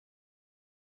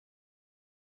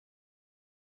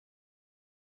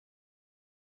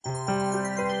To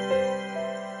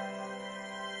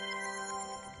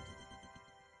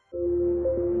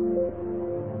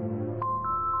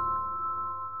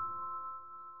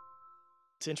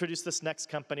introduce this next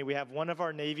company, we have one of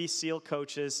our Navy SEAL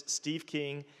coaches, Steve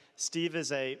King. Steve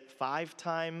is a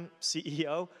 5-time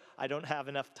CEO. I don't have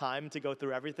enough time to go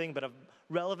through everything, but of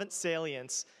relevant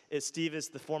salience is Steve is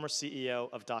the former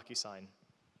CEO of Docusign.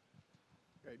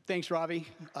 Great. Thanks, Ravi.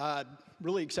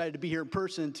 Really excited to be here in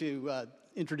person to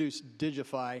introduce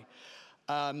Digify.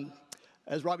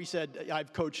 As Ravi said,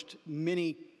 I've coached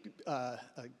many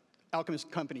Alchemist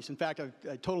companies. In fact, I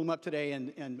totaled them up today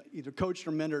and either coached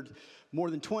or mentored more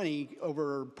than 20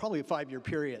 over probably a 5-year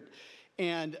period.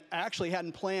 And I actually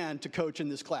hadn't planned to coach in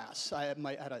this class. I had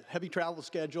a heavy travel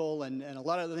schedule and a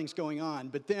lot of other things going on.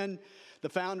 But then the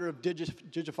founder of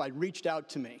Digify reached out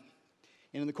to me.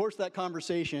 And in the course of that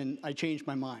conversation, I changed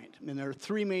my mind. And there are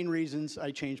 3 main reasons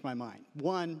I changed my mind.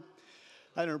 One,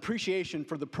 I had an appreciation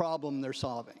for the problem they're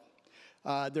solving.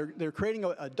 They're creating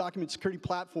a document security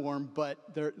platform,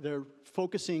 but they're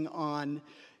focusing on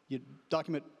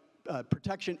document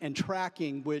protection and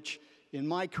tracking, which in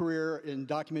my career in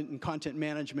document and content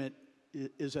management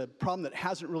is a problem that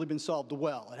hasn't really been solved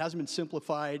well. It hasn't been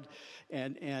simplified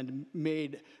and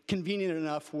made convenient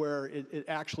enough where it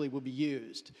actually will be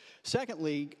used.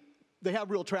 Secondly, they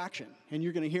have real traction, and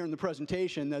you're going to hear in the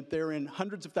presentation that they're in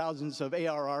hundreds of thousands of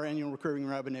ARR, annual recurring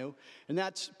revenue, and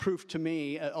that's proof to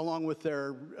me, along with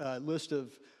their list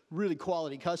of really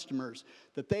quality customers,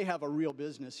 that they have a real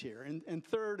business here. And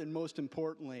third, and most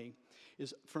importantly,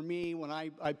 is for me, when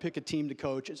I pick a team to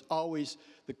coach, it's always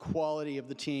the quality of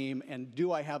the team, and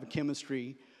do I have a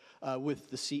chemistry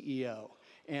with the CEO?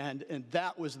 And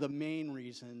that was the main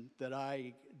reason that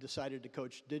I decided to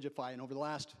coach Digify. And over the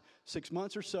last 6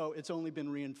 months or so, it's only been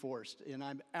reinforced. And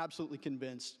I'm absolutely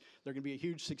convinced they're going to be a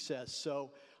huge success. So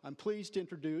I'm pleased to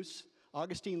introduce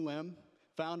Augustine Lim,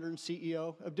 founder and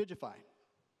CEO of Digify.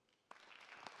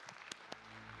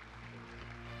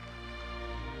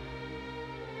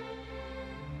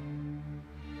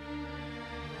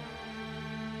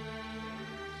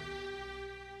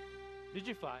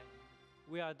 Digify,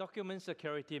 we are document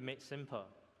security made simple.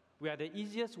 We are the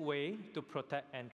easiest way to protect and